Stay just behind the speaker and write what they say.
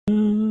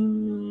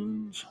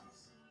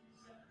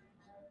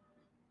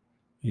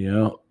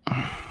Yeah.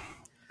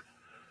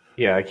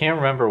 Yeah, I can't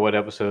remember what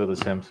episode of The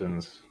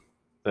Simpsons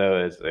that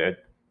is. It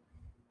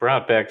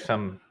brought back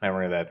some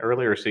memory of that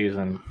earlier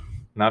season.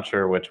 Not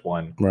sure which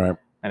one. Right.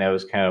 And it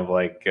was kind of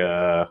like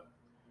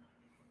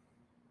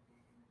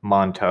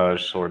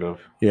montage, sort of,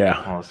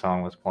 Yeah. while the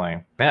song was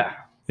playing. Yeah,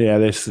 Yeah.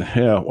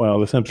 Well,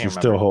 The can't Simpsons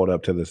still remember. hold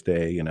up to this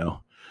day,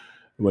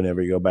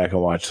 whenever you go back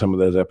and watch some of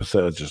those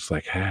episodes, just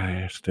like, hey,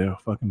 you're still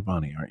fucking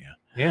funny, aren't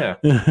Yeah.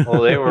 you?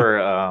 Well, they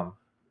were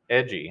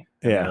edgy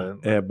in Yeah. the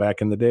Yeah.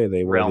 Back in the day,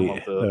 they were realm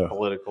of the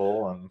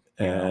political and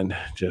and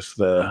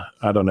just I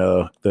don't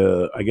know,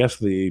 I guess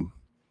the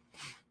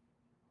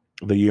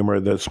humor,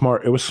 it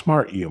was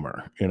smart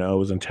humor, it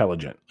was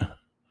intelligent.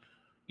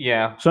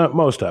 yeah, So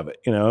most of it,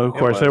 of it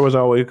course, there was was.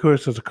 always, of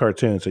course, it's a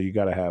cartoon, so you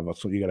got to have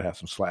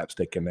some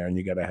slapstick in there, and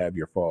you got to have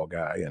your fall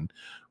guy, and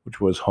which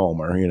was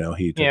Homer. He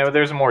Yeah, just, but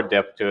there's more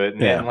depth to it,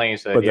 and, yeah, like you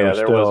said, but there yeah, was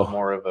there was still,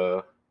 more of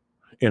a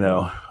you you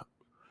know, know,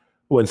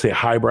 wouldn't say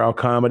highbrow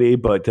comedy,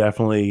 but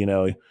definitely, you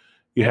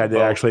had to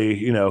both. actually,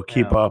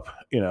 keep Yeah, up,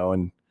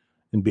 and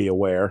be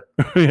aware,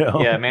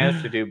 yeah, it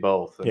managed to do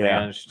both. It yeah,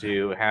 managed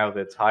to have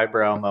its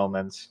highbrow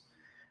moments.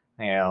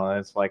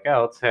 It's like,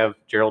 oh, let's have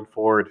Gerald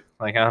Ford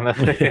like on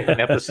an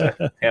episode.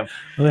 Him,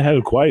 well, they had a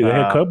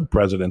uh, couple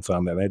presidents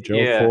on there. They had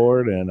Gerald yeah,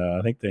 Ford, and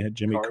I think they had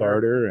Jimmy Carter.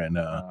 Carter and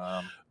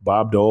Um,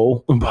 Bob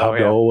Dole. oh Bob yeah,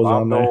 Dole was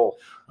Bob on there. Dole.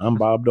 I'm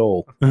Bob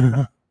Dole.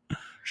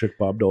 Shook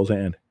Bob Dole's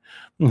hand.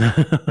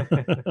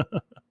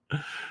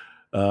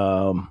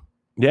 um,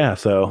 yeah,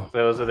 so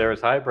So there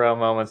was highbrow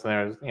moments, and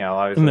there was and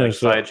obviously like there's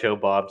sideshow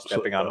Bob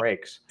stepping on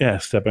rakes. yeah,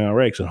 stepping on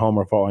rakes and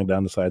Homer falling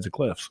down the sides of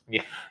cliffs.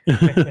 Yeah,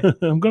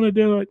 I'm gonna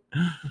do it.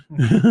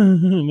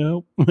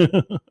 Nope.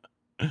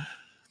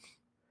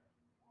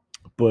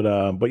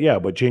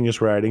 But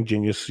genius writing,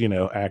 genius,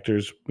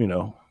 actors,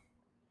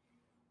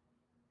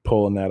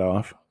 pulling that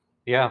off.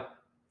 yeah.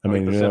 I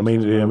Like mean, the you know, I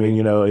mean, Simpsons I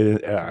mean,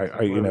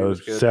 movie. Movie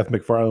was good. Seth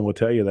MacFarlane will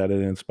tell you that it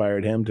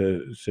inspired him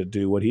to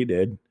do what he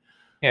did.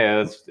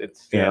 Yeah,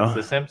 it's Yeah,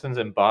 the Simpsons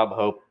and Bob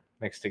Hope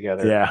mixed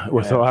together. yeah, And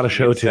with a lot of you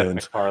show get Seth tunes.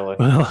 MacFarlane.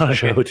 With a lot of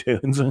show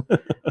tunes.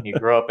 You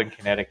grow up in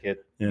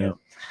Connecticut. Yeah,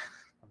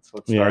 That's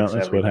what yeah, starts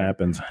that's everything. what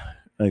happens.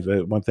 Like,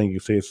 one thing you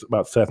say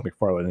about Seth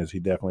MacFarlane is he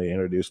definitely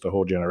introduced a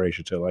whole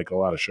generation to like a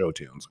lot of show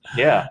tunes.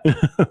 Yeah, yeah,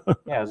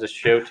 it was just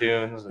show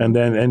tunes. and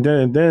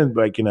then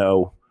like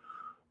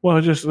well,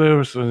 just there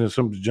was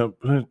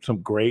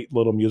some great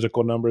little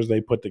musical numbers they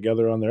put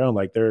together on their own.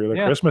 Like their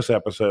Yeah. Christmas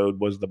episode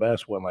was the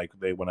best one. Like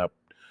they went up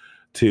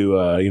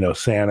to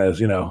Santa's,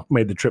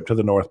 made the trip to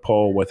the North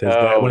Pole with his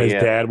dad when his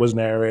dad was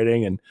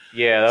narrating, and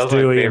yeah, that was my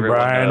Stewie and favorite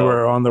Brian one,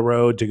 were on the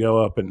road to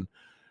go up and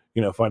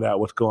find out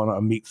what's going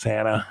on, meet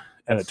Santa,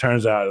 and it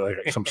turns out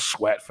like some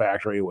sweat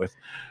factory with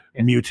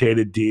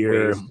mutated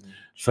deer.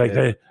 It's like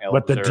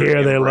but the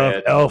deer they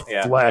love elf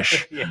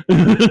flesh.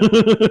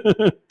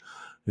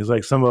 It's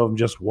like some of them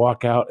just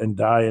walk out and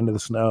die into the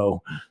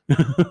snow.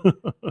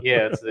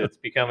 Yeah, it's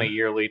become a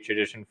yearly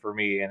tradition for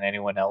me and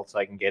anyone else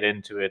I can get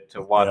into it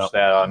to watch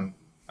that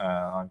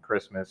on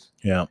Christmas.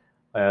 Yeah.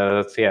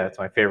 It's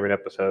my favorite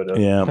episode of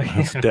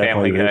it's definitely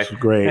Family Guy. It's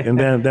great. And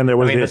then there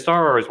was the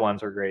Star Wars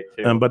ones are great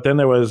too. But then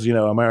there was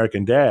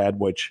American Dad,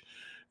 which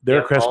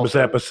their Christmas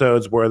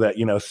episodes were that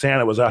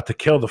Santa was out to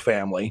kill the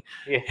family.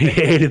 Yeah.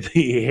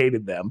 He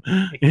hated them.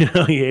 He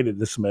hated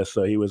the Smiths,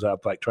 so he was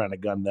out like trying to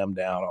gun them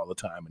down all the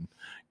time and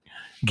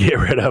get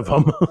rid of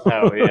them.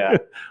 Oh yeah.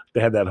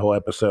 They had that whole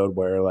episode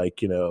where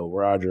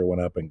Roger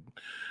went up and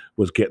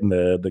was getting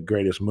the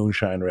greatest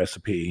moonshine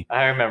recipe.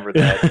 I remember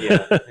that.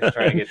 Yeah, he's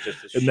trying to get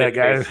just as shit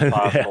as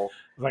possible.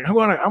 Like I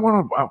want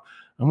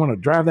to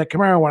drive that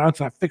Camaro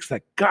once I fix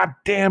that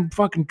goddamn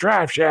fucking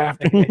drive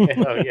shaft.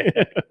 Oh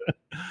yeah.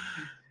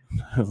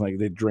 It's like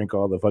they drink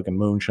all the fucking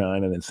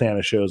moonshine, and then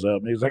Santa shows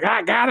up, and he's like,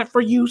 "I got it for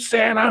you,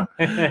 Santa,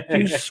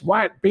 you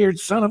white beard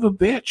son of a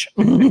bitch."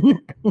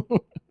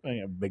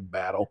 A big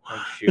battle,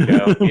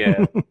 shootout.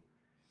 Yeah,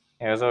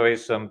 there's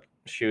always some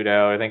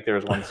shootout. I think there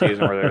was one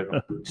season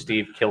where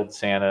Steve killed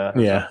Santa.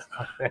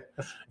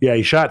 Yeah,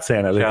 he shot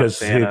Santa because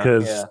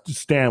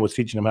Stan was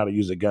teaching him how to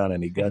use a gun,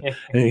 and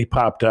he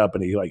popped up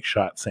and he like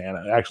shot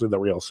Santa. Actually, the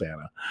real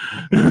Santa.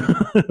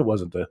 It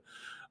wasn't the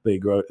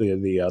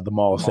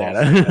mall Santa.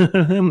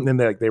 And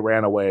they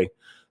ran away.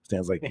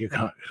 Stan's like, "You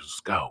can't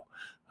just go."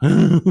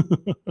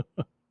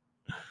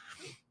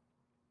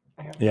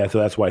 Yeah, so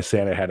that's why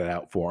Santa had it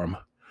out for him.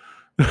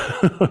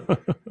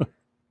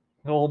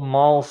 Old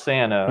mall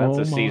Santa.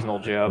 That's a seasonal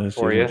job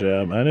for you.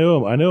 I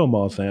know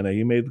mall Santa.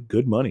 He made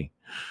good money.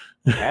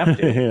 You have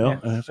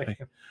to.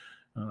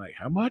 I'm like,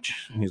 how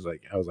much? And he's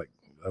like, I was like,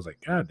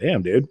 God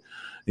damn, dude.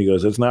 He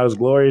goes, it's not as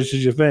glorious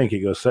as you think. He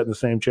goes, sit in the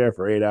same chair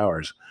for 8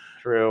 hours.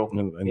 True.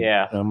 And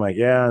yeah. I'm like,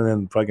 yeah, and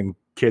then fucking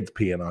kids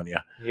peeing on you.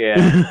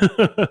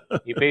 Yeah.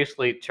 You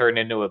basically turn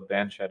into a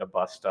bench at a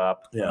bus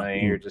stop. Yeah.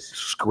 You're just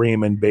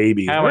screaming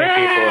babies. How many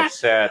people have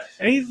said?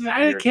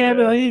 I can't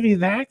believe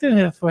he's acting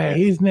this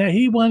way.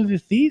 He wanted to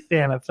see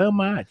Santa so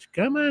much.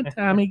 Come on,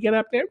 Tommy, get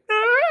up there.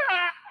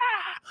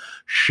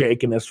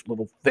 Shaking his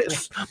little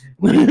fist.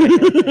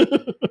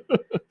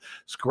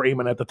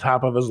 Screaming at the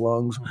top of his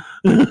lungs.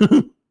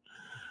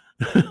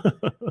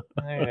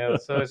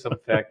 It's always some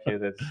fat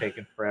kid that's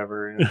taking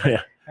forever. And,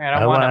 Yeah. and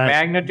I want a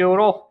Magna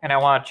Doodle, and I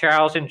want a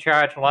Charles in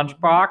Charge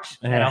lunchbox.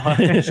 Yeah.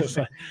 It's just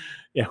like,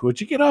 yeah, would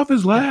you get off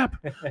his lap?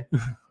 All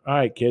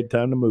right, kid,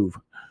 time to move.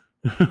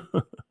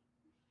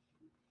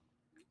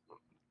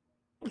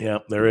 Yeah,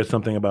 there is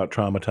something about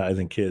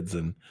traumatizing kids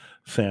and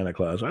Santa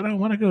Claus. I don't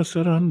want to go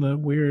sit on the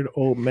weird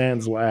old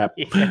man's lap.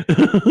 Yeah,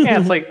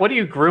 it's like, what are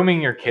you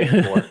grooming your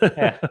kid for?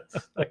 Yeah.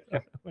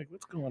 Like,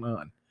 what's going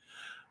on?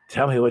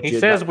 Tell me what he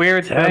says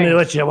weird things. Tell me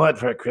what you want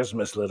for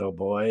Christmas, little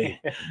boy.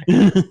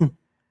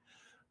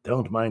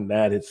 Don't mind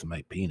that. It's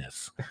my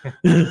penis.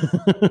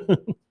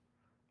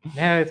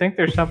 Yeah, I think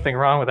there's something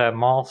wrong with that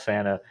mall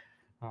Santa.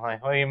 I'm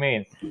like, what do you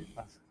mean? He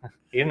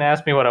didn't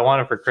ask me what I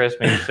wanted for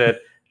Christmas. He said,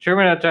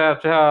 treatment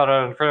of child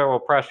under incredible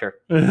pressure.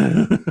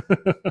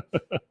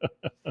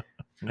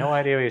 No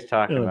idea what he's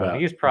talking about.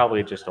 He's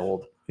probably just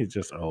old. He's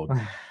just old.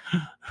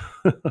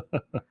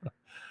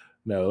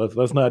 No,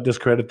 let's not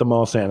discredit the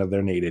mall Santa.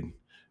 They're needed.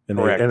 And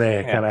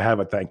they kind of have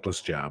a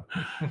thankless job.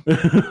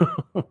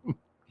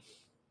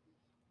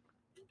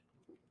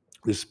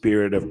 The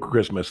spirit of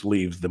Christmas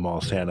leaves the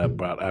mall Santa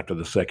about after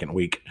the second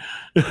week.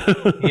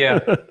 Yeah.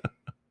 Ho,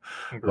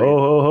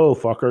 ho, ho,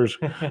 fuckers.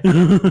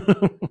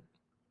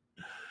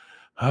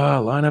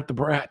 Line up the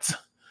brats.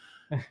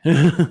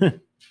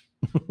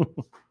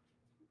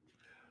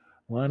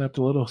 Line up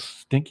the little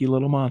stinky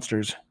little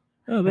monsters.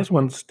 Oh, this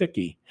one's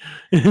sticky.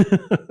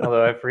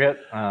 Although I forget.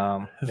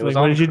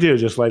 What did you do?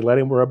 Just like let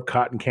him rub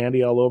cotton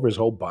candy all over his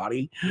whole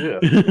body? Yeah.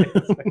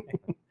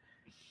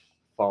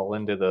 Fall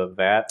into the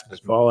vat.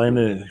 Just fall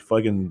into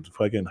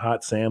fucking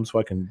Hot Sam's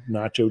fucking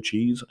nacho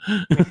cheese.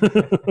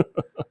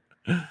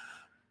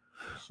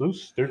 So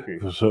sticky.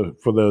 So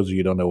for those of you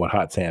who don't know what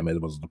Hot Sam is,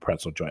 it was the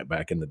pretzel joint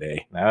back in the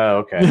day. Oh,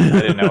 okay. I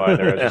didn't know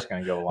either. I was just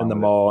gonna go along. In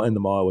the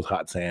mall, it was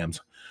Hot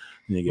Sam's.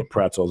 And you get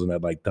pretzels and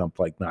they'd like dump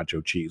like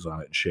nacho cheese on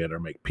it and shit, or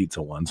make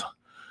pizza ones.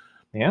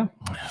 Yeah.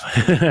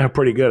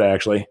 Pretty good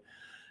actually.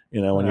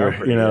 You know, when you're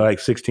good. Like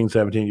 16,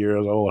 17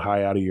 years old,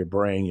 high out of your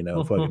brain,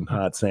 fucking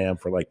Hot Sam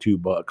for like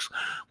 $2.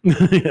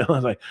 I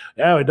was like,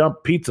 yeah, we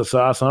dumped pizza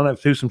sauce on it,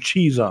 threw some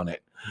cheese on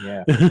it.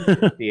 Yeah.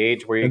 The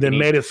age where you and then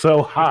made it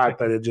so hot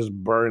that it just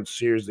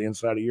sears the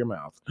inside of your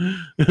mouth.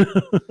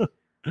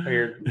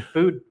 Your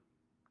food,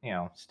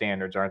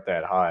 standards aren't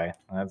that high.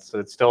 It's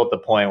still at the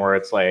point where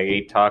it's like, I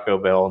eat Taco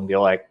Bell and be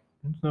like,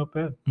 it's not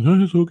bad.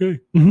 It's okay.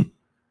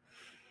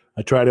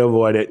 I try to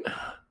avoid it.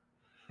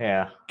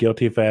 Yeah.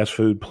 Guilty fast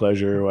food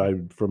pleasure.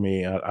 For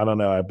me, I don't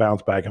know. I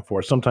bounce back and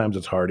forth. Sometimes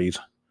it's Hardee's.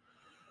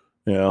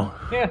 Yeah,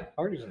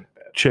 Hardee's isn't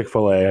bad.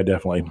 Chick-fil-A, I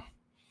definitely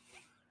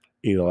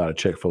eat a lot of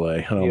Chick-fil-A.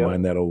 I don't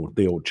mind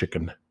the old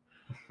chicken.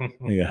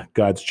 Yeah,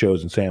 God's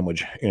chosen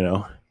sandwich,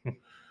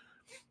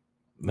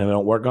 They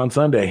don't work on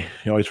Sunday.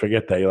 You always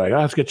forget that. You're like,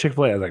 let's get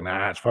Chick-fil-A. I was like,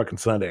 nah, it's fucking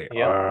Sunday.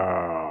 Yep.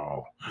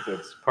 Oh. So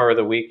it's part of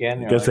the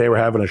weekend. I guess they were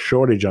having a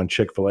shortage on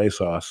Chick-fil-A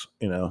sauce,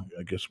 I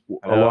guess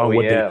along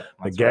with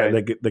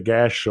the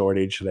gas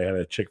shortage, they had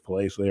a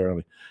Chick-fil-A, so they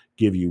only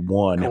give you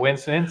one.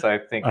 Coincidence? I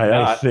think not.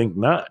 I think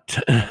not.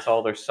 That's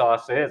all their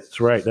sauce is. That's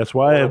right. That's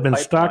why I've been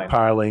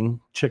stockpiling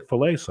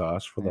Chick-fil-A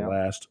sauce for the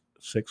last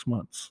 6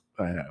 months.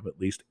 I have at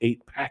least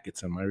 8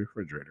 packets in my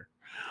refrigerator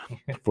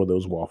for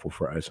those waffle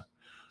fries.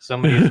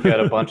 Somebody's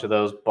got a bunch of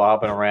those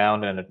bobbing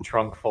around in a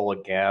trunk full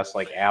of gas,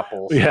 like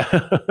apples. Yeah,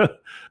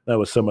 that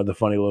was some of the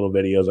funny little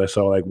videos I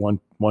saw. Like one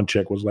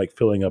chick was like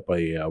filling up a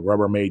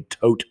Rubbermaid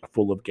tote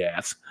full of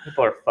gas.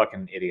 People are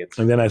fucking idiots.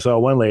 And then I saw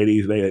one lady.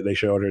 They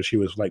showed her she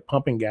was like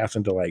pumping gas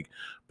into like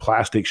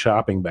plastic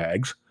shopping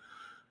bags,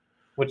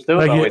 which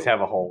those always have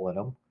a hole in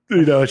them.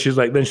 She's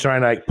like then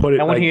trying to like put it.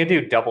 And what do you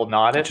do? Double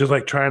knot it? She's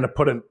like trying to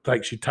put it,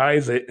 like she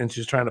ties it and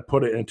she's trying to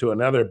put it into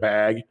another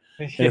bag.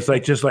 And it's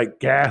like just like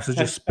gas is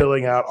just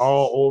spilling out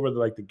all over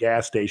the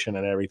gas station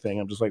and everything.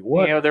 I'm just like,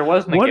 what? There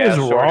wasn't. What is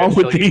wrong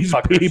with these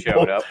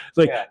people? It's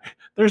like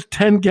there's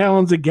 10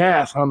 gallons of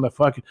gas on the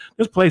fucking.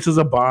 This place is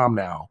a bomb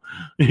now.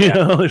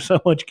 There's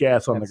so much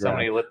gas on the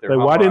ground. Like,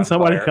 why didn't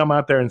somebody come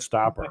out there and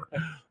stop her?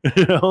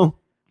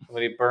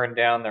 Somebody burned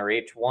down their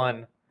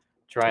H1.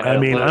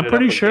 I'm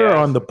pretty sure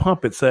on the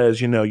pump it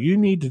says, you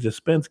need to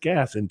dispense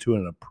gas into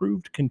an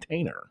approved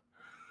container.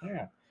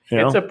 Yeah.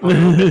 It's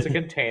approved. It's a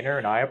container,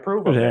 and I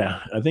approve of it.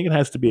 Yeah. I think it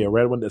has to be a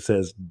red one that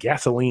says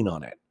gasoline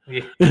on it.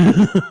 Yeah.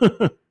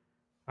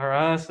 Or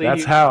honestly,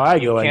 that's how I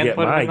go and get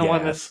my gas. The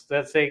one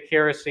that say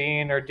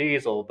kerosene or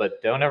diesel,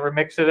 but don't ever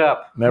mix it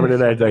up. Never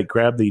did I like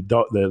grab the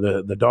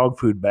dog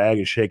food bag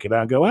and shake it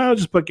out and go, I'll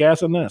just put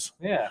gas in this.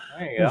 Yeah,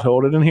 there you go. Just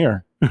hold it in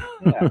here.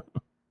 Yeah.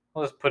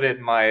 I'll just put it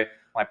in my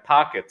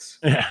pockets,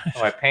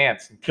 my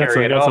pants, and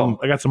carry it home.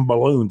 I got some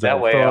balloons.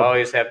 That way, I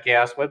always have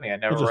gas with me. I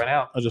never run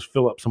out. I'll just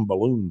fill up some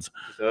balloons.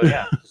 So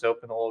just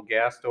open the little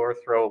gas door,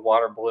 throw a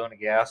water balloon of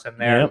gas in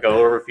there, and go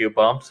over a few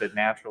bumps. And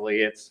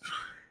naturally, it's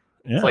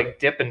like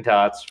Dippin'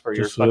 Dots for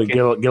just your fucking.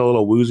 Get a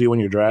little woozy when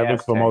you're driving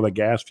from all the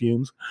gas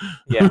fumes.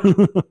 Yeah,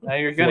 now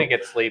you're gonna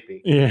get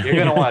sleepy. Yeah. You're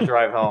gonna want to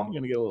drive home.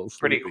 You're gonna get a little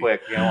pretty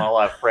quick. You don't want a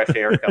lot of fresh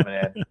air coming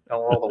in.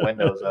 Don't roll the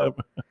windows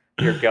up.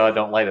 Dear God,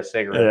 don't light a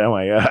cigarette. Oh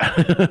my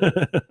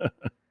God.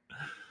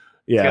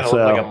 Yeah, it's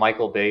gonna look like a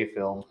Michael Bay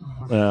film.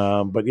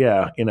 But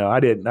yeah, I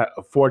didn't.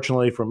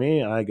 Fortunately for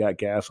me, I got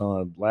gas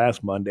on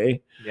last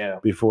Monday. Yeah.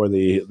 Before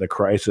the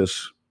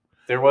crisis.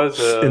 There was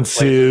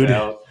ensued.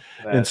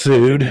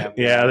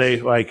 Yeah, they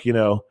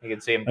you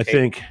can see them. I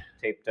think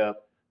taped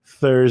up.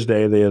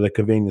 Thursday, the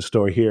convenience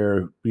store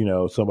here,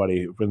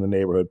 somebody from the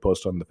neighborhood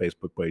posted on the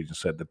Facebook page and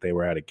said that they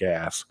were out of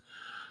gas.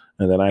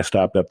 And then I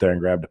stopped up there and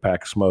grabbed a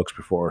pack of smokes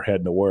before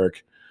heading to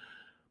work.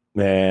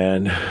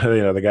 And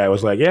the guy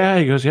was like, "Yeah,"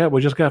 he goes, "Yeah, we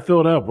just got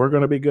filled up. We're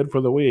going to be good for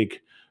the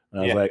week."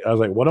 And I was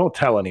like, "Well, don't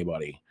tell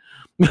anybody."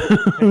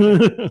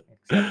 Exactly.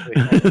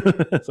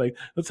 It's like,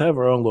 let's have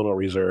our own little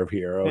reserve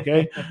here,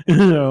 okay? A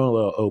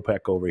little OPEC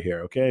over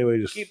here, okay? We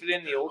just keep it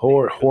in the old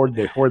hoard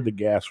the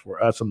gas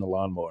for us and the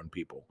lawnmowing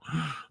people.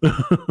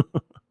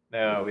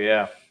 No,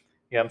 yeah,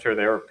 I'm sure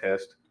they were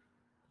pissed.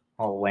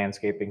 All the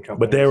landscaping companies.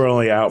 But they were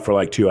only out for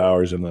like 2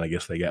 hours, and then I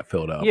guess they got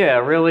filled up. Yeah,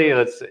 really.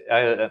 I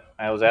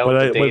was out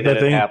the day that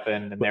it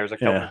happened, and there was a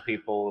couple of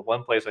people.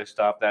 One place I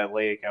stopped at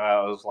late, and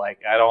I was like,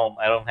 I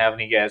don't have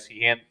any gas.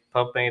 You can't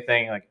pump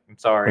anything. Like, I'm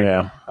sorry.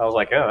 Yeah. I was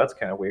like, oh, that's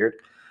kind of weird.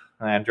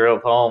 And I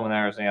drove home, and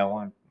there was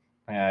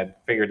I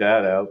figured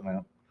that out.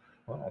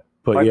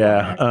 But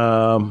yeah,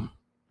 I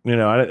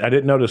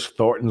didn't notice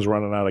Thornton's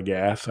running out of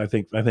gas. I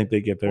think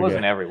they get their gas. It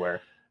wasn't everywhere.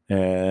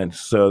 And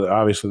so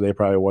obviously they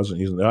probably wasn't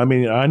using it. I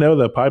mean, I know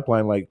the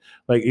pipeline, like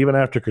even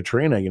after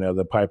Katrina,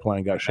 the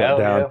pipeline got shut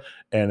down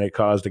and it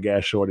caused a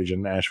gas shortage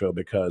in Nashville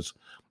because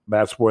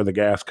that's where the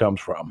gas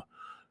comes from.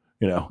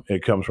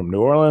 It comes from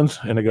New Orleans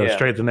and it goes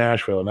straight to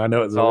Nashville. And I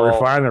know the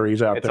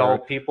refineries out there. It's all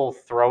people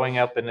throwing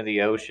up into the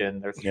ocean.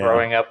 They're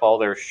throwing up all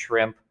their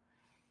shrimp,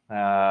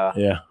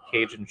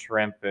 Cajun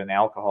shrimp and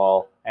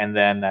alcohol. And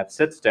then that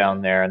sits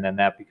down there and then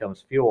that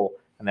becomes fuel.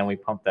 And then we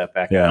pump that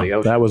back into the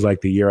ocean. That was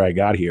like the year I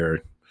got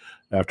here.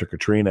 After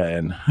Katrina,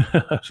 and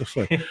just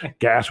like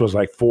gas was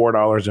like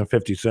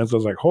 $4.50. I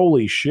was like,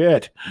 holy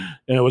shit.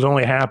 And it was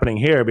only happening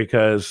here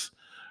because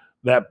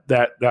that's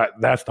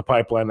the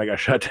pipeline that got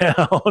shut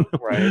down.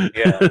 Right.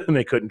 Yeah. And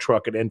they couldn't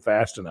truck it in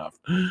fast enough.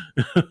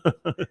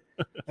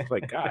 It's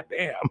like, God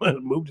damn, I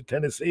moved to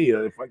Tennessee.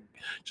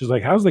 She's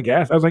like, how's the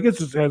gas? I was like,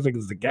 is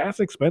the gas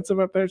expensive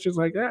up there? She's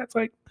like, yeah, it's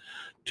like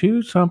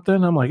 $2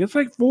 something. I'm like, it's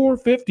like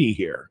 $4.50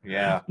 here.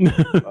 Yeah.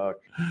 Fuck.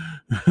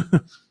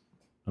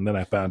 And then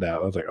I found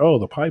out, I was like, oh,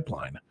 the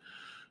pipeline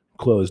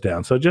closed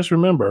down. So just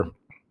remember,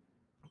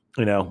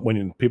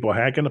 when people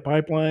hack into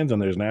pipelines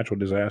and there's natural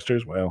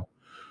disasters, well,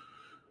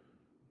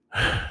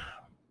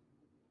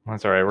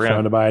 that's all right. We're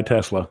going to buy a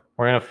Tesla.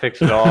 We're going to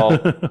fix it all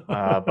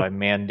by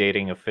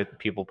mandating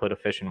people put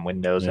efficient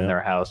windows in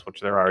their house,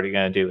 which they're already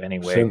going to do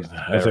anyway.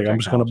 I was like, I'm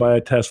just going to buy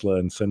a Tesla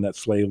and send that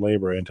slave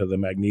labor into the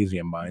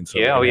magnesium mine so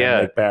they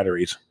can make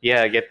batteries.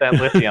 Yeah, get that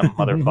lithium,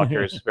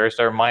 motherfuckers. Better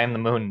start mining the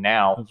moon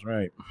now. That's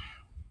right.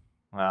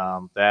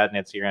 That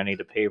and you're gonna need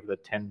to pay for the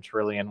 10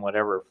 trillion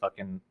whatever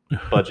fucking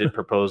budget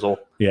proposal.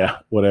 Yeah,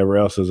 whatever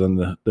else is in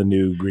the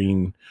new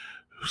green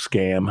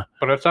scam.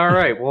 But it's all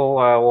right.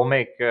 We'll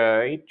make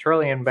 8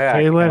 trillion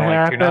back. See what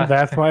happens?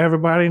 That's why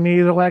everybody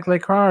needs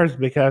electric cars,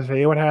 because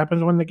see what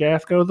happens when the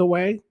gas goes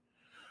away.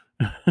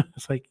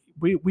 It's like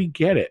we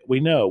get it.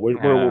 We know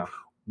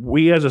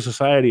we as a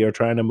society are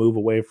trying to move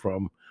away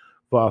from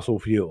fossil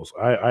fuels.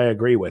 I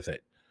agree with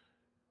it,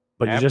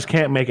 but you just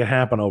can't make it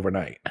happen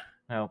overnight.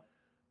 No.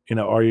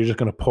 Or you're just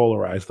going to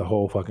polarize the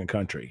whole fucking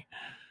country.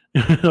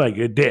 Like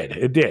it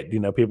did.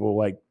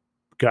 People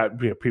got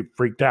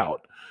freaked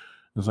out.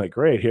 It's like,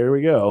 great, here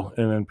we go.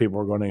 And then people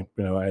are going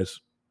to, as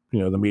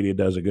the media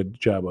does a good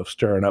job of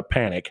stirring up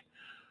panic.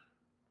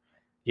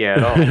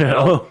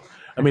 Yeah.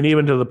 I mean,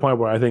 even to the point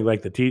where I think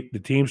like the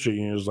Teamster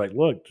union is like,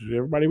 look,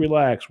 everybody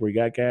relax. We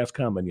got gas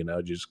coming,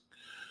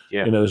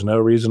 there's no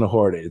reason to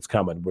hoard it. It's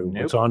coming.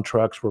 It's on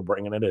trucks. We're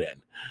bringing it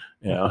in,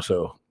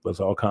 so let's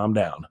all calm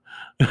down.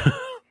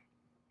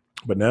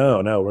 But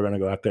no, we're going to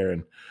go out there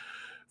and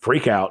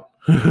freak out.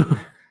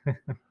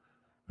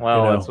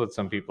 Well, that's what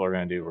some people are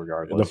going to do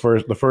regardless.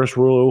 The first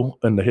rule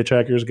in the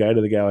Hitchhiker's Guide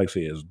to the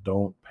Galaxy is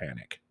don't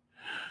panic.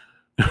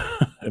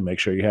 And make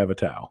sure you have a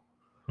towel.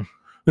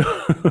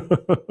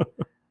 But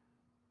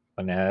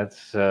yeah,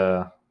 it's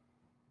the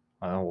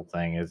whole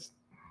thing is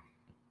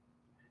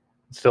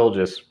still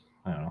just,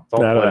 I don't know. It's all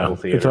political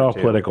theater. It's all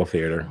political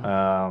theater.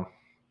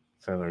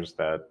 So there's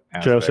that.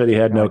 Joe said he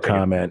had no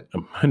comment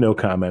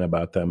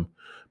about them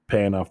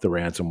paying off the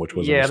ransom, which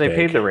was a mistake. They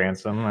paid the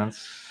ransom.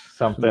 That's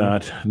something.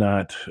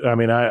 Not. I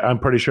mean, I'm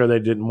pretty sure they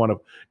didn't want to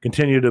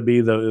continue to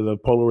be the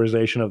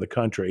polarization of the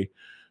country,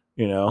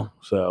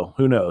 So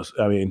who knows?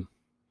 I mean,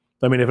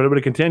 if it would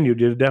have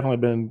continued, it'd definitely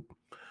been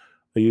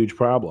a huge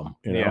problem.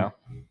 Yeah.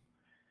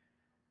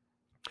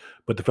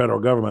 But the federal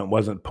government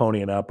wasn't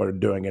ponying up or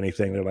doing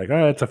anything. They're like,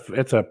 oh,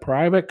 it's a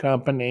private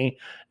company,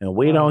 and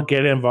we don't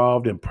get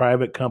involved in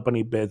private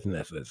company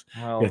businesses.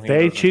 Well, if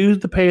they choose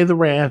to pay the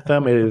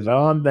ransom, it is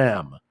on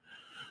them.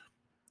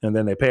 And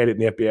then they paid it,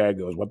 and the FBI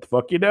goes, what the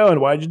fuck you doing?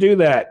 Why'd you do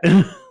that?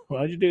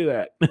 Why'd you do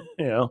that?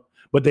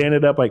 But they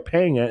ended up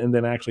paying it and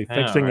then actually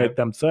fixing it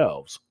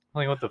themselves.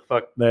 Like, what the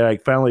fuck? They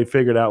like finally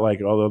figured out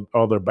like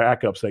all their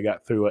backups. They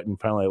got through it and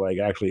finally like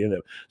actually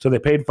ended. So they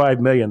paid $5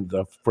 million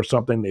for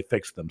something they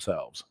fixed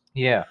themselves.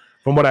 Yeah,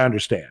 from what I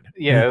understand.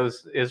 Yeah, it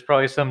was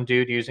probably some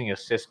dude using a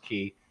sys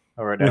key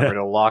or whatever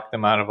to lock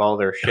them out of all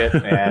their shit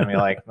and be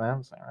like,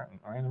 that's a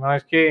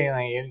randomized key,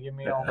 and you give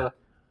me all the.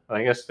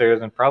 I guess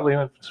there's probably,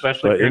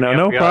 especially but, if you're in the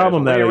no FBI,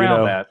 problem that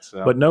that.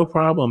 So. But no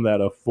problem that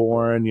a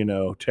foreign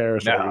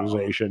terrorist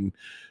organization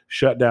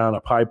shut down a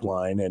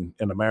pipeline in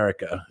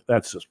America.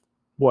 That's just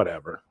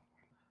whatever.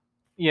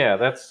 Yeah,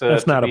 that's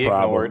not a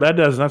problem. Ignored.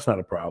 That's not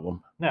a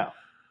problem. No,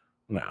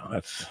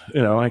 that's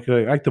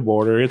like the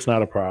border. It's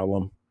not a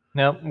problem.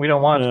 No, we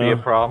don't want it to be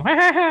a problem.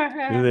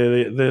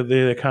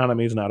 the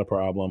economy is not a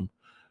problem.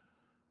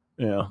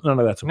 None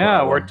of that's a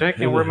problem.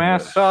 No, we're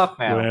masks off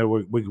now.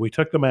 We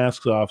took the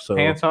masks off. So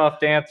pants off,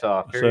 dance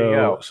off. Here you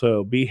go.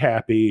 So be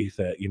happy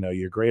that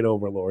your great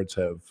overlords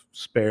have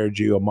spared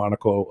you a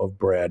monocle of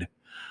bread.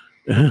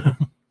 Now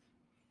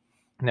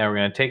we're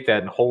going to take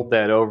that and hold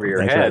that over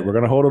your head. Right. We're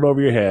going to hold it over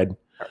your head.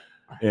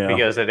 Yeah.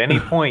 Because at any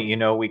point,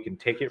 we can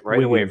take it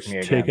away from you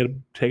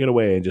again. Take it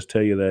away and just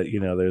tell you that,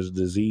 there's a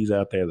disease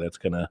out there that's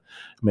going to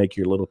make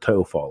your little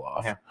toe fall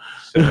off. Yeah.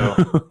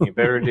 So you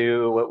better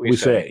do what we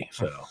say.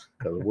 So,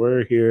 because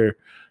we're here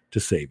to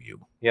save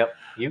you. Yep.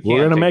 We're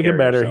going to make it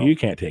better. You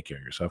can't take care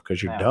of yourself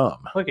because you're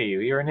dumb. Look at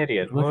you. You're an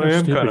idiot. Look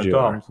how stupid you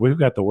are. We've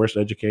got the worst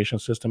education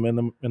system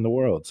in the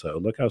world. So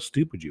look how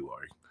stupid you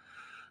are.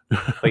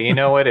 But you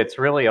know what? It's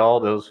really all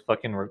those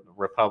fucking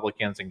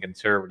Republicans and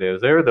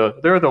conservatives. They're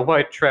the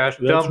white trash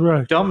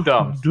dumb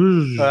dumbs.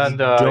 And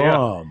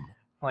dumb.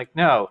 Like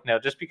no,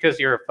 just because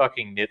you're a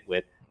fucking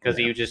nitwit, because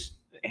you just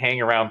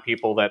hang around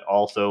people that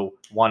also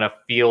want to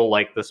feel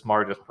like the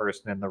smartest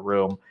person in the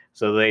room,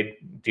 so they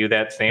do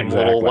that same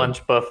little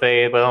lunch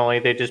buffet, but only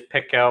they just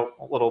pick out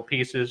little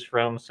pieces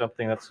from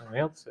something that somebody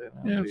else said.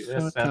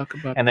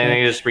 And then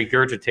they just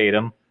regurgitate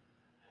them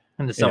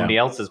into somebody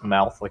else's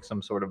mouth like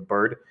some sort of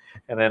bird,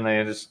 and then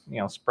they just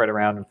spread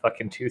around and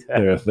fucking do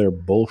that. They're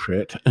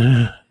bullshit.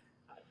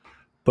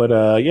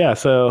 But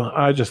so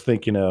I just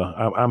think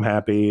I'm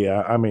happy.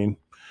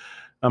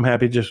 I'm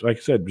happy. Just like I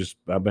said,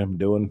 I've been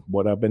doing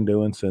what I've been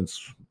doing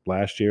since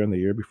last year and the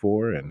year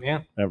before, and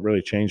I haven't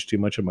really changed too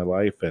much in my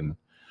life, and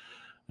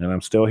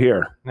I'm still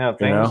here. No,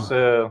 things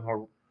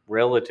are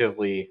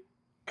relatively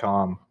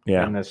calm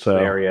in this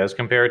area as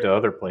compared to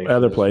other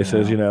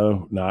places.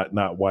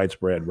 Not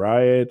widespread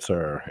riots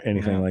or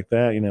anything like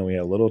that. We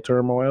had a little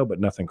turmoil,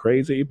 but nothing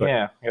crazy.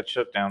 But got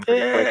shut down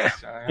pretty quick.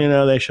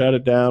 So, they shut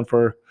it down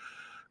for a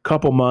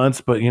couple months,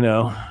 but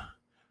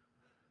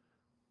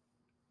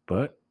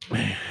but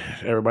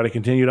everybody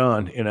continued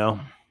on.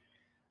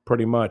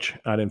 Pretty much.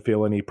 I didn't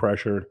feel any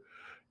pressure.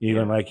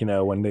 Even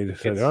when they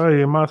said, "Oh,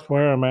 you must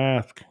wear a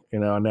mask,"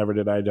 never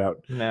did I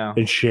doubt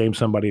and shame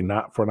somebody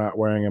for not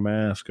wearing a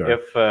mask. Or,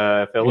 if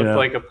it looked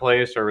like a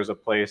place or was a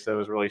place that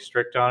was really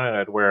strict on it,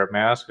 I'd wear a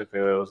mask. If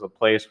it was a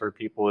place where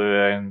people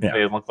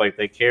they look like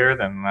they care,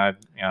 then I'd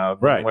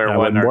wear one. I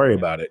wouldn't worry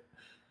about it.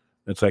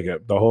 It's like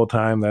the whole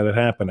time that it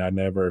happened, I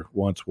never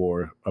once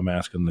wore a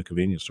mask in the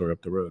convenience store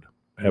up the road,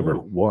 ever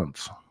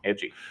once.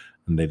 Edgy,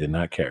 and they did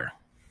not care.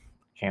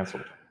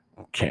 Canceled.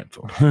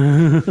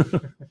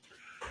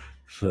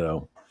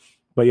 So,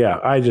 but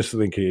I just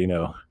think,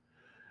 well,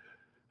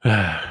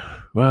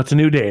 it's a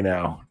new day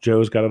now.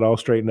 Joe's got it all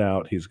straightened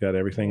out. He's got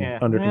everything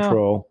under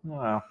control.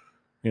 Wow.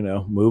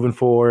 Moving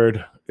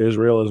forward,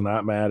 Israel is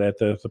not mad at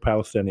the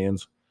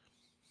Palestinians.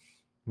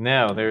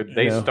 No,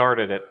 they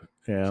started it.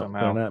 Yeah,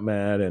 somehow. They're not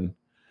mad, and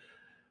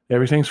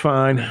everything's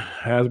fine.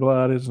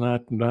 Hezbollah is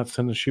not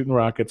shooting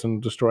rockets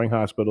and destroying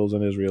hospitals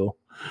in Israel.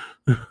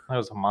 That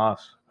was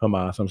Hamas.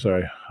 I'm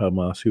sorry,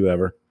 Hamas,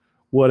 whoever,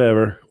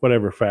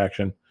 whatever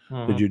faction.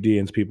 The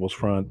Judeans People's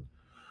Front.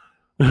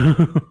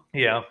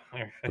 Yeah.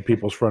 The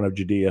People's Front of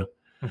Judea.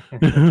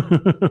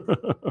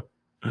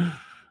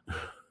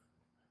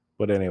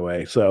 But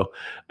anyway, so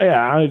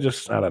I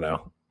don't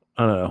know.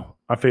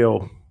 I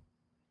feel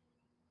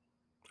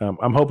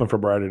I'm hoping for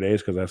brighter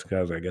days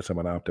because I guess I'm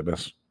an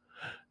optimist.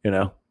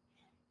 Yeah.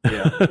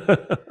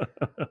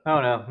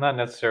 Oh no, not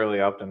necessarily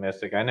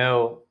optimistic. I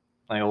know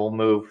we'll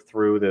move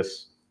through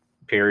this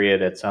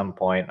period at some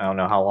point. I don't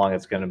know how long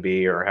it's going to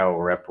be or how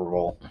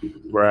irreparable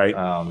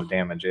the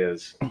damage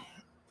is.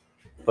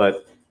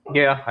 But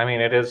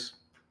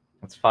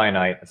it's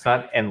finite. It's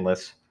not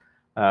endless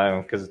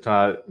because it's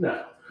not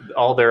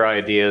all their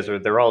ideas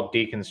they're all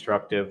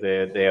deconstructive.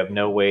 They have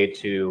no way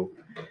to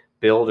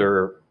build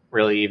or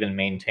really even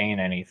maintain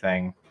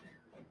anything.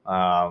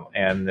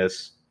 And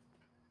this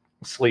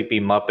sleepy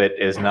Muppet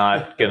is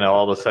not going to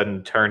all of a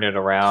sudden turn it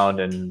around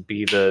and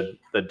be the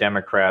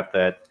Democrat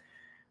that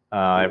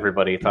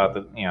everybody thought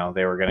that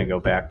they were going to go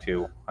back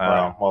to.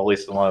 Well, at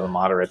least one of the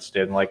moderates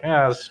did.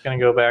 It's going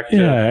to go back to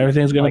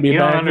everything's going to be. You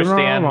back don't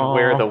understand normal.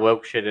 where the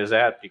woke shit is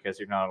at because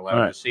you're not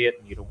allowed to see it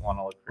and you don't want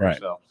to look for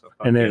yourself. So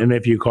and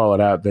if you call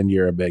it out, then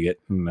you're a bigot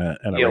and a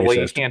racist. Well,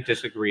 you can't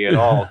disagree at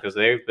all because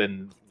they've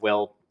been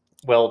well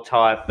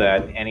taught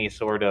that any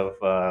sort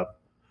of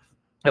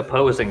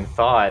opposing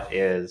thought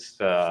is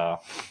a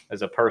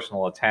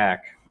personal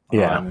attack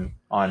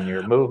on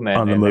your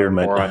movement and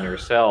therefore on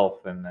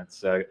yourself, and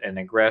that's an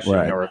aggression,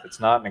 or if it's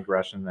not an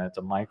aggression, then it's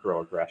a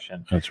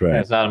microaggression. That's right. And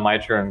it's not a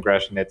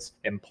microaggression; it's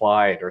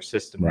implied or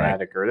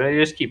systematic, or they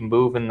just keep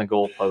moving the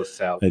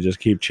goalposts out. They just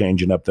keep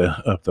changing up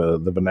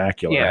the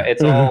vernacular. Yeah,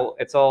 it's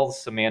all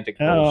semantic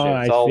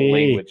bullshit. It's all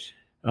language.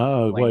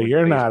 Oh, well,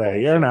 you're not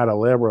a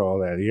liberal.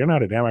 Then you're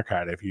not a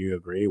Democrat if you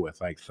agree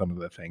with like some of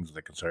the things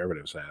the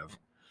conservatives have,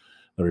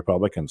 the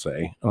Republicans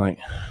say. Like,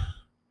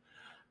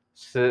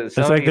 it's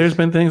like there's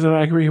been things that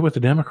I agree with the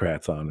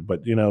Democrats on,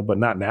 but but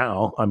not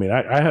now. I mean,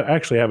 I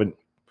actually haven't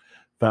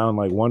found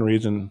like one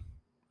reason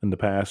in the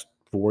past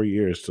 4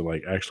 years to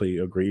like actually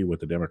agree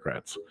with the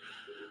Democrats,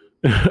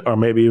 or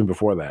maybe even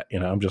before that.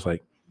 I'm just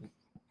like,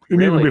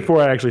 even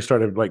before I actually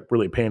started like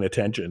really paying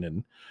attention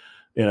and.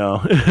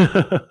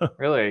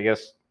 Really, I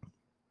guess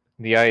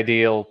the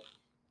ideal,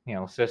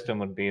 system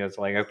would be it's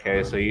like,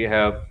 okay, so you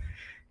have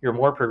your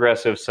more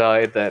progressive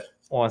side that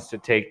wants to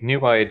take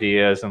new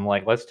ideas and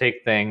like, let's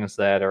take things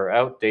that are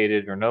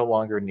outdated or no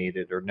longer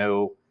needed or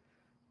no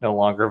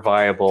longer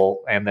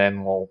viable, and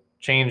then we'll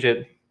change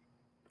it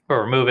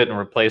or remove it and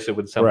replace it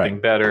with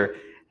something better.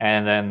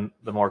 And then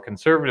the more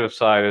conservative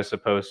side is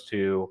supposed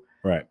to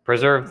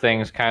preserve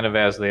things kind of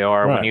as they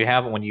are.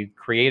 When you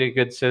create a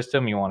good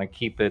system, you want to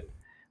keep it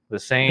the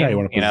same. Yeah, you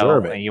want to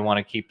preserve it. You want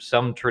to keep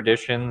some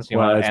traditions.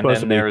 Conserving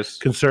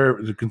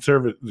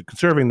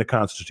the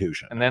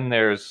Constitution. And then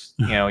there's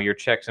your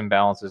checks and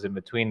balances in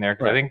between there,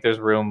 because I think there's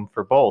room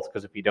for both.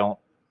 Because if you don't,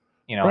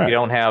 if you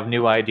don't have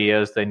new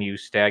ideas, then you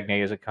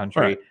stagnate as a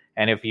country. Right.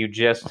 And if you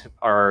just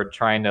are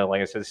trying to,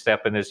 like I said,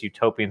 step in this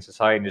utopian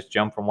society and just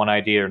jump from one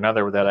idea to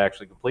another without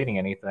actually completing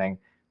anything,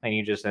 then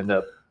you just end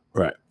up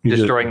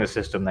destroying the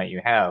system that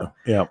you have.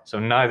 Yeah. So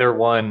neither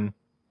one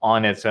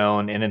on its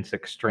own in its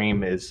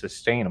extreme is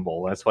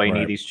sustainable. That's why you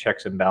need these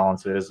checks and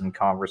balances and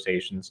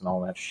conversations and all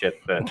that shit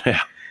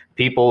that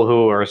people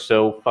who are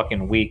so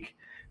fucking weak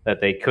that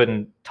they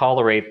couldn't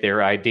tolerate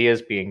their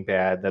ideas being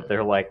bad, that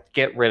they're like,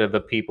 get rid of the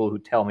people who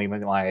tell me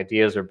my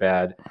ideas are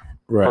bad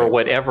for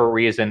whatever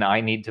reason I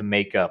need to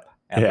make up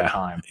at the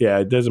time. Yeah,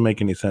 it doesn't make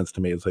any sense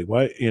to me. It's like,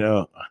 what,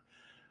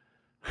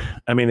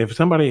 I mean, if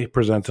somebody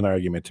presents an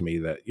argument to me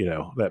that,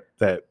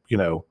 that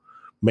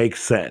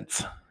makes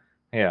sense.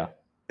 Yeah.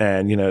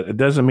 And, it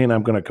doesn't mean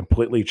I'm going to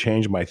completely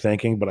change my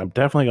thinking, but I'm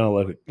definitely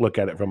going to look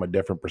at it from a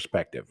different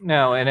perspective.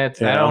 No, and I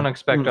don't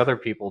expect other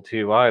people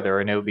to either.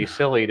 And it would be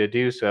silly to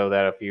do so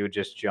that if you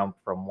just jump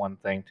from one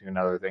thing to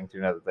another thing to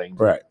another thing.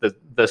 Right.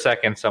 The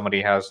second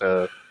somebody has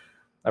a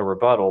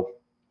rebuttal.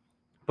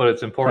 But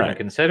it's important to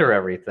consider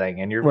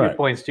everything. And your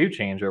viewpoints do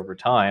change over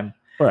time.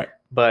 Right.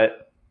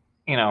 But,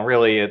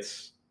 really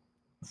it's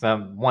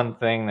one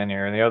thing, then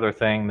you're the other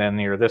thing, then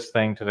you're this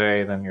thing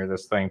today, then you're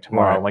this thing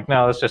tomorrow. Like,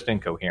 no, that's just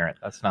incoherent.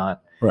 That's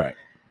not right.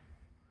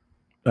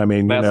 I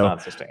mean, that's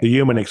not sustainable. The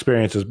human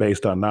experience is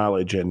based on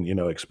knowledge and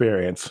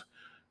experience,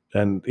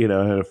 and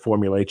and it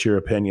formulates your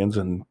opinions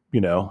and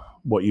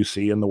what you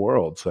see in the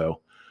world. So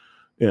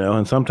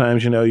and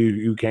sometimes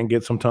you can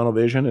get some tunnel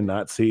vision and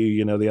not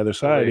see the other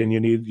side, and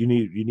you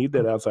need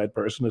that outside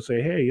person to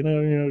say, hey,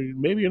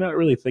 maybe you're not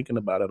really thinking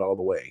about it all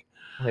the way.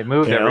 They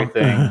moved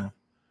everything.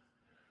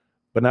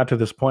 But not to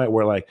this point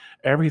where like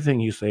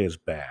everything you say is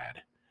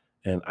bad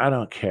and I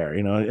don't care,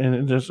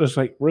 and there's just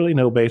like really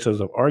no basis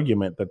of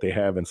argument that they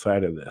have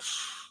inside of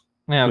this.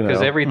 Yeah,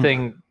 because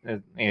everything,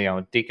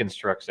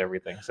 deconstructs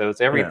everything. So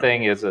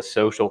everything is a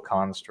social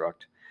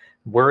construct.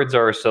 Words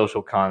are a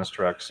social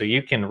construct. So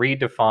you can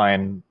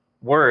redefine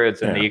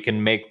words and you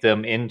can make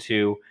them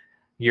into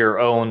your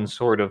own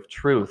sort of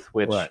truth,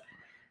 which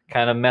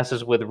kind of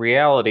messes with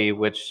reality,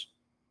 which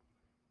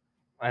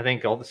I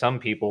think some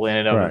people in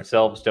and of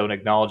themselves don't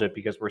acknowledge it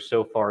because we're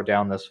so far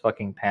down this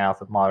fucking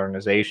path of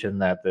modernization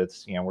that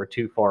it's, we're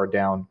too far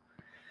down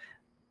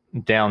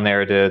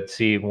there to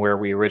see where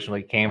we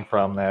originally came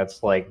from.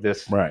 That's like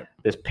this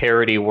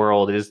parody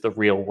world is the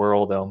real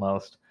world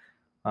almost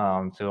to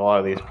a lot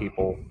of these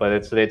people, but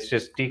it's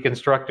just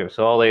deconstructive.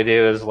 So all they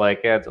do is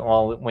like,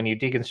 when you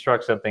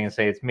deconstruct something and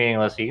say it's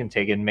meaningless, you can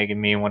take it and make it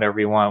mean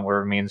whatever you want,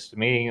 whatever it means to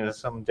me is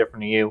something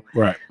different to you.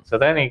 Right. So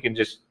then you can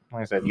just,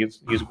 like I said,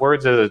 use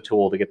words as a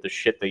tool to get the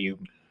shit that you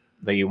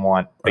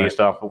want based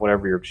off of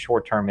whatever your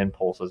short-term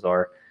impulses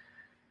are.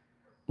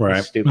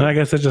 Right. And I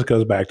guess it just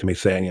goes back to me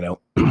saying,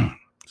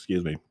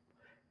 excuse me,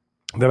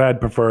 that I'd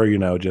prefer,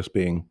 just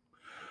being,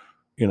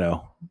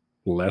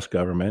 less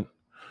government.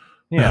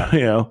 Yeah.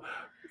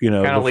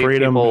 The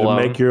freedom to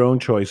make your own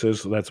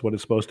choices. That's what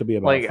it's supposed to be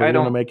about. Like,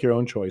 freedom to make your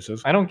own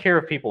choices. I don't care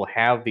if people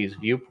have these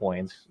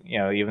viewpoints,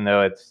 even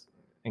though I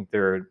think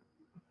they're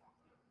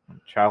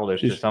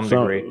childish to some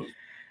degree.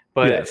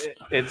 But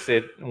it's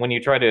when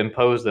you try to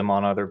impose them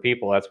on other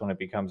people, that's when it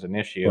becomes an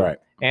issue. Right.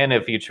 And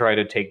if you try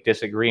to take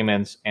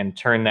disagreements and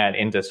turn that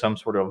into some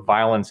sort of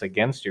violence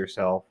against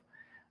yourself,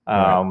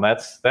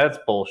 that's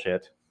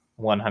bullshit.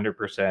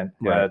 100%.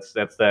 Right.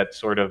 That's that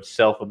sort of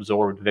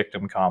self-absorbed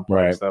victim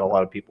complex that a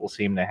lot of people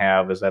seem to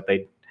have, is that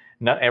they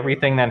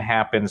everything that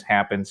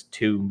happens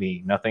to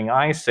me. Nothing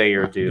I say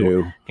or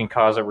do can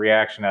cause a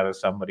reaction out of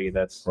somebody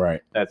that's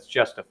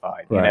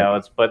justified. You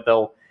know, but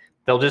they'll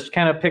just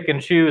kind of pick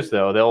and choose,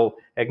 though. They'll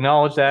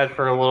acknowledge that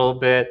for a little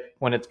bit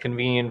when it's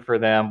convenient for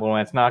them, but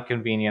when it's not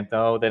convenient,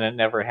 though, then it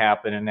never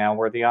happened, and now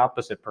we're the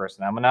opposite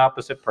person. I'm an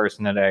opposite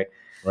person today.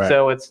 Right.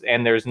 So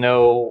there's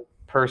no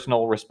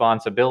personal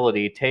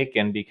responsibility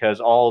taken because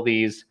all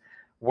these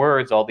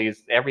words,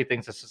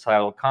 everything's a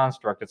societal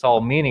construct. It's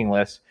all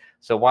meaningless.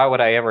 So why would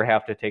I ever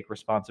have to take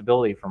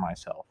responsibility for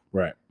myself?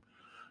 Right.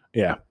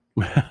 Yeah.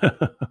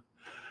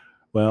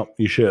 Well,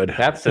 you should.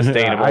 That's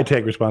sustainable. I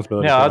take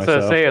responsibility for myself.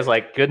 That's what I say is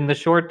like good in the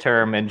short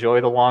term,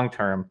 enjoy the long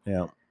term.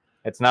 Yeah.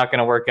 It's not going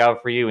to work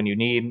out for you, and you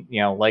need,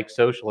 like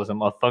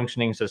socialism, a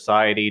functioning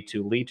society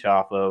to leech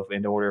off of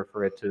in order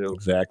for it to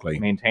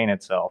maintain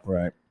itself.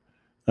 Right.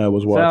 I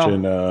was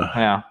watching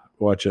an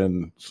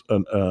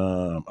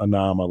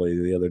Anomaly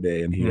the other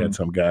day, and he had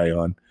some guy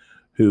on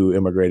who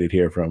immigrated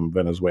here from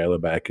Venezuela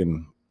back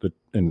in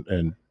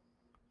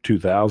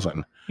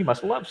 2000. He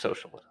must love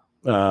socialism.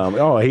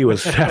 He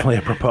was definitely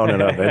a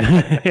proponent of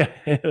it.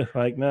 It was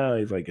like, no,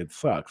 he's like, it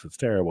sucks. It's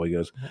terrible. He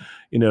goes,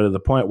 to the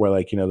point where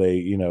like,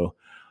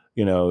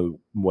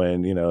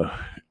 when,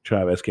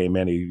 Chavez came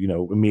in, he,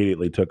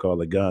 immediately took all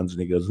the guns,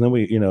 and he goes, then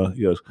we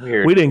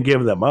didn't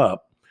give them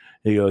up.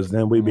 He goes,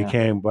 then we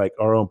became like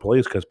our own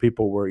police because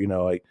people were,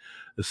 like,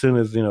 as soon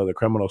as, the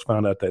criminals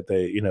found out that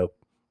they, a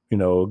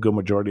good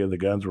majority of the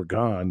guns were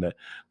gone, that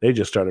they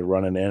just started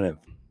running in and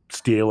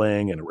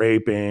stealing and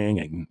raping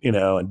and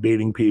and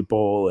beating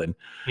people, and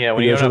to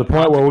the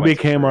point where we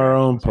became our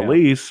own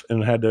police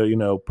and had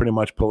to pretty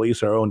much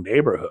police our own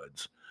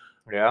neighborhoods.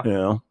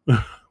 And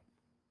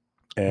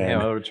what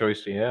other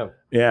choice do you have?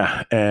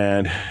 Yeah,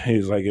 and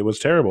he's like, it was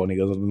terrible, and he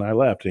goes, and I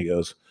left, and he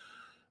goes,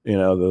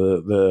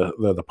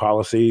 the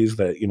policies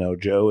that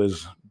Joe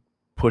is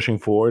pushing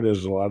forward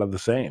is a lot of the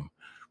same.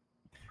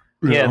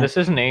 This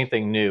isn't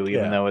anything new,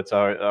 even though it's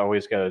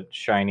always got a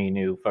shiny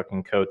new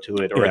fucking coat to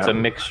it, or it's a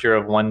mixture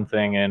of one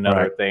thing and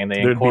another thing.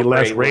 There'd be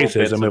less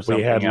racism if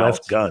we had less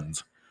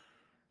guns.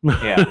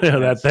 Yeah,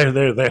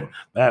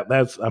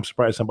 that's. I'm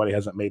surprised somebody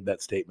hasn't made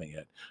that statement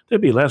yet.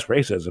 There'd be less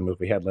racism if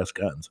we had less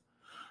guns.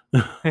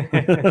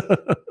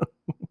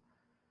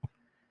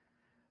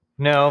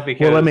 No,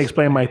 because let me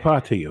explain my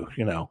thought to you.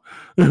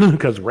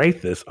 Because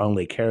racists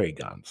only carry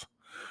guns.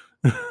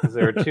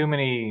 There are too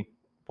many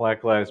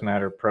Black Lives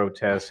Matter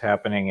protests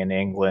happening in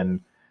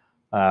England,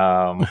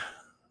 against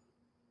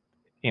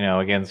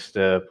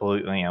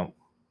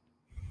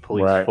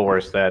police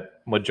force that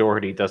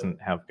majority doesn't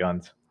have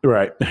guns.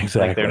 Right,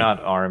 exactly. Like they're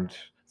not armed.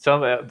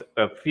 Some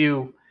a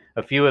few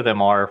of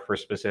them are for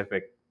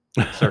specific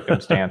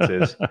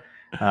circumstances.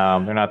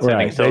 They're not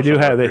sending social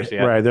workers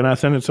yet. Right, they're not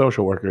sending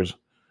social workers.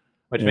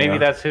 Which maybe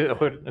that's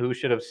who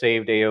should have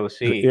saved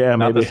AOC. Yeah,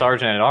 not the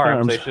sergeant at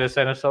arms. They should have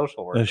sent a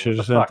social worker. They should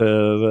have sent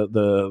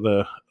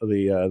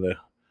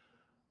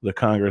the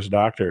Congress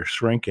doctor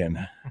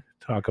Shrinkin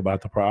talk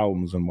about the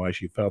problems and why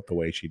she felt the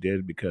way she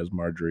did because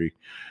Marjorie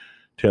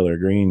Taylor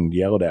Greene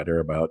yelled at her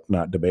about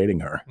not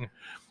debating her.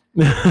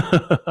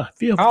 I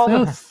feel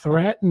so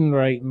threatened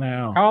right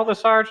now. Call the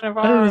sergeant of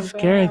arms. I'm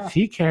scared.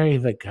 He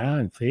carries a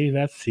gun. He's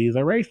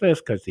a racist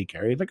because he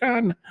carries a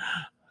gun.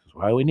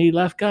 Why we need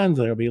less guns?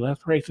 There'll be less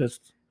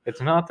racists. It's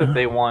not that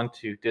they want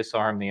to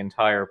disarm the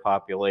entire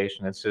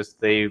population. It's just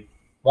they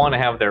want to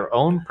have their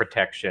own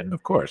protection.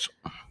 Of course.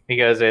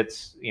 Because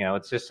it's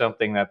just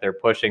something that they're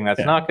pushing that's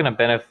not going to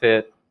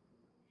benefit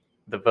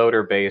the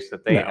voter base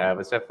that they have.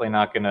 It's definitely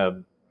not going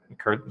to.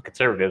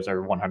 Conservatives are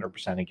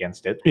 100%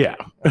 against it. Yeah.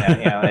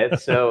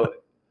 It's so,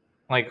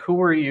 like,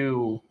 who are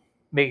you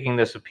making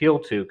this appeal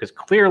to? Because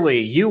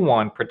clearly you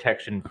want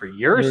protection for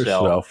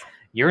yourself.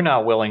 You're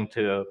not willing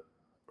to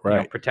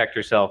protect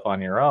yourself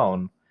on your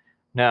own.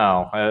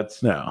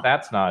 That's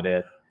not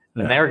it.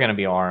 And they're going to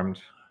be armed.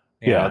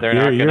 They're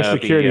not your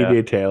security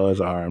detail is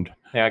armed.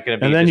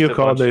 And then you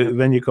called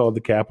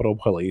the Capitol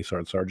Police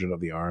or Sergeant of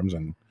the Arms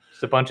and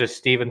just a bunch of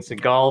Steven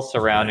Seagals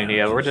surrounding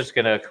you. We're just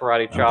going to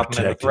karate chop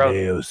them in the throat.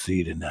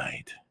 AOC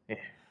tonight.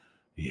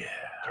 Yeah.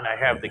 Can I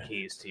have the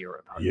keys to your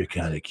apartment? You're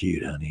kind of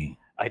cute, honey.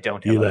 I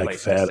don't have you a like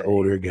fat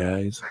older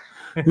guys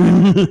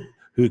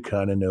who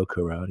kind of know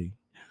karate.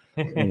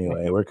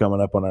 Anyway, we're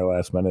coming up on our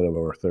last minute of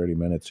over 30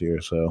 minutes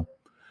here, so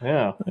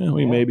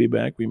we may be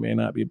back, we may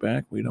not be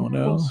back, we don't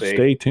know.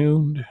 Stay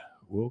tuned.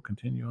 We'll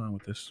continue on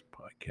with this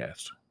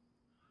podcast.